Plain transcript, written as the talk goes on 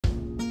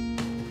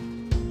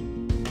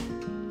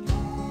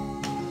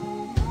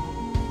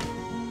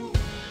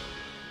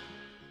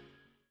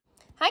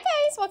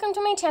guys, welcome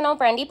to my channel,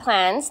 Brandy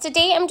Plans.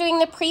 Today I'm doing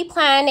the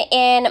pre-plan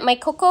in my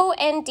Coco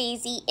and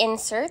Daisy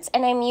inserts,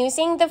 and I'm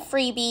using the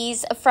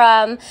freebies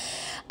from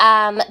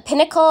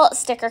Pinnacle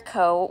Sticker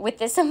Co. with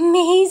this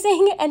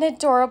amazing and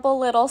adorable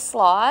little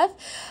sloth.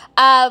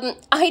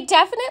 I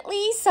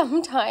definitely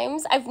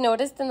sometimes, I've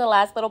noticed in the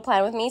last little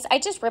plan with me, I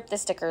just rip the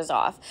stickers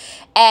off,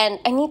 and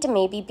I need to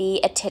maybe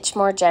be a titch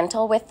more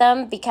gentle with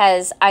them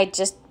because I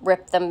just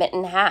rip them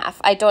in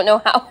half. I don't know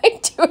how I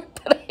do it,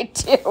 but I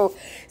do.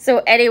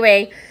 So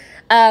anyway,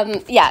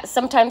 yeah,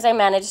 sometimes I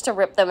manage to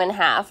rip them in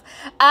half.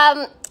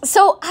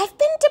 So I've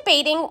been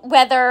debating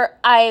whether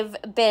I've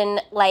been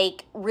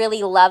like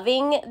really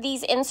loving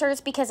these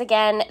inserts because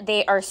again,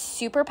 they are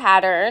super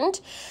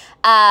patterned.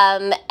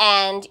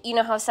 And you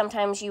know how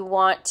sometimes you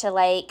want to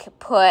like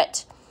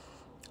put,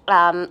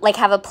 like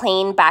have a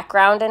plain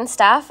background and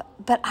stuff,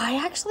 but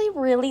I actually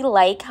really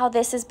like how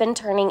this has been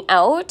turning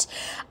out.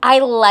 I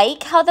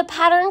like how the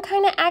pattern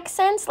kind of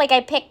accents, like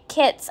I pick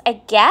kits,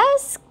 I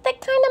guess,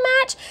 that kind of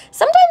match.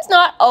 Sometimes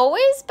not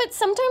always, but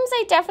sometimes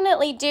I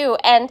definitely do.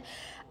 And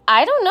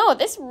I don't know,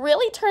 this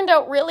really turned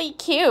out really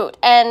cute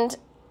and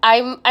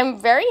I'm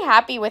very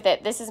happy with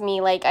it. This is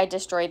me, like I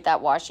destroyed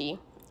that washi.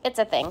 It's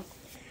a thing.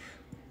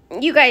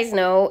 You guys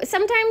know,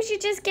 sometimes you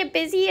just get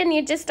busy and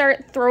you just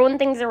start throwing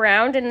things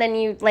around and then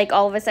you, like,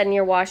 all of a sudden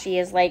your washi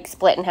is, like,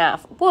 split in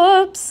half.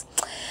 Whoops.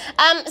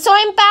 So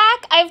I'm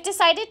back. I've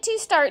decided to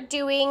start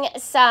doing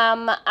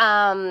some,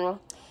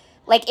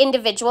 like,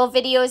 individual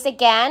videos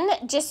again,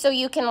 just so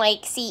you can,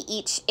 like, see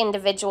each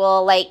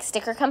individual, like,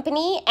 sticker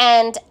company.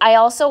 And I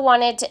also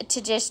wanted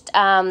to just,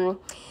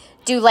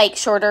 do, like,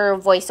 shorter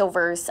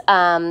voiceovers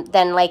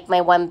than, like,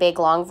 my one big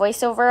long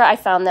voiceover. I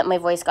found that my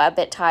voice got a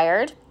bit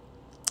tired.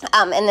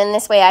 And then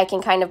this way I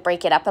can kind of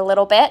break it up a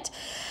little bit.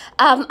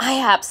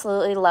 I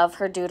absolutely love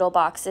her doodle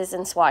boxes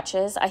and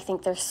swatches. I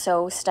think they're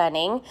so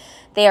stunning.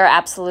 They are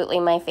absolutely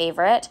my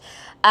favorite.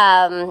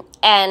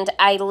 And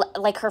I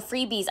like her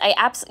freebies.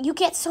 You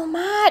get so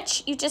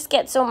much. You just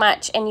get so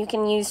much and you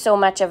can use so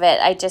much of it.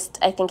 I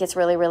think it's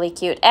really, really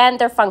cute and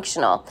they're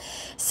functional.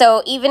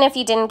 So even if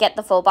you didn't get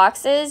the full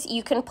boxes,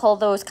 you can pull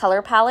those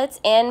color palettes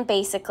in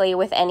basically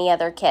with any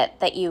other kit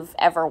that you've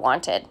ever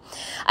wanted.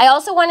 I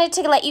also wanted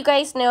to let you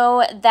guys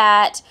know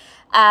that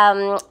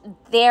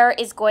there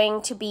is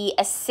going to be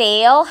a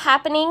sale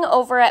happening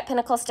over at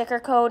Pinnacle Sticker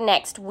Co.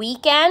 next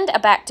weekend, a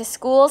back to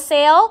school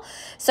sale.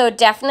 So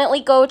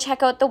definitely go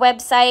check out the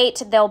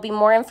website. There'll be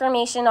more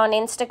information on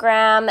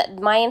Instagram,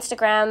 my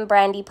Instagram,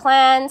 Brandy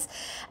Plans.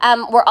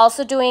 We're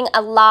also doing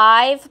a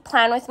live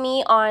plan with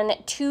me on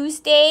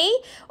Tuesday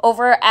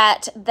over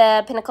at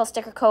the Pinnacle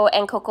Sticker Co.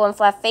 and Coco and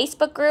Fluff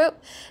Facebook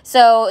group.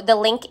 So the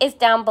link is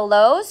down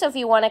below. So if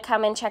you want to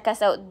come and check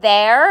us out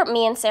there,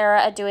 me and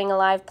Sarah are doing a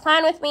live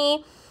plan with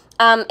me.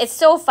 It's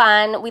so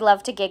fun. We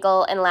love to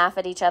giggle and laugh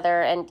at each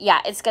other. And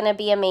yeah, it's going to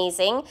be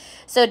amazing.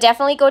 So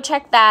definitely go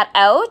check that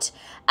out.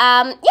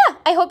 Yeah,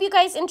 I hope you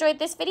guys enjoyed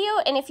this video.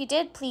 And if you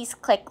did, please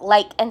click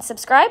like and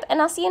subscribe.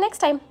 And I'll see you next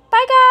time.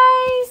 Bye,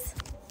 guys.